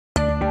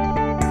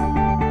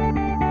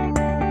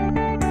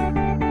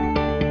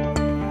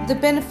The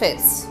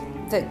benefits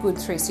that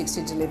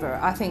Good360 deliver,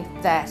 I think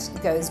that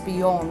goes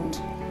beyond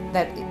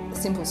that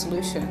simple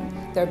solution.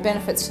 There are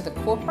benefits to the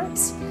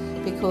corporates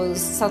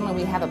because suddenly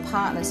we have a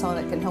partner,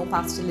 someone that can help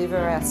us deliver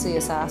our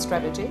CSR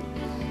strategy.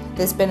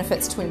 There's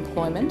benefits to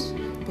employment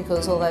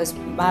because all those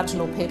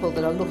marginal people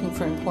that are looking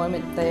for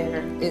employment,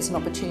 there is an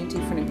opportunity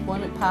for an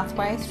employment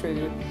pathway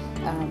through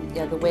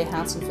the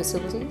warehouse and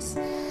facilities.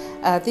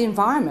 The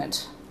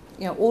environment,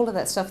 all of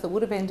that stuff that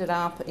would have ended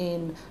up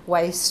in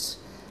waste,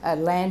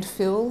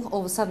 landfill, all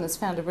of a sudden it's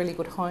found a really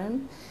good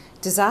home.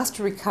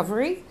 Disaster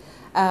recovery.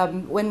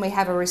 When we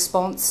have a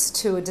response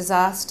to a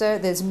disaster,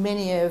 there's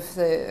many of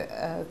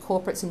the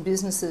corporates and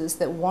businesses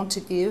that want to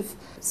give.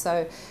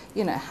 So,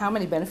 how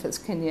many benefits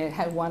can you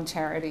have one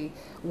charity,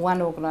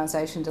 one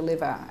organisation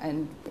deliver?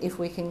 And if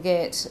we can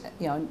get,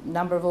 a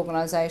number of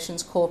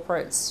organisations,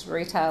 corporates,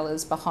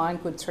 retailers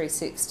behind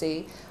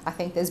Good360, I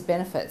think there's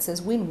benefits,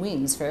 there's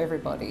win-wins for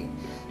everybody.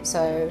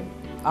 So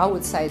I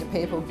would say to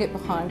people, get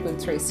behind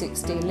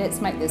Good360,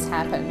 let's make this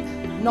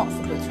happen, not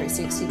for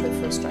Good360, but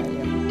for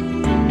Australia.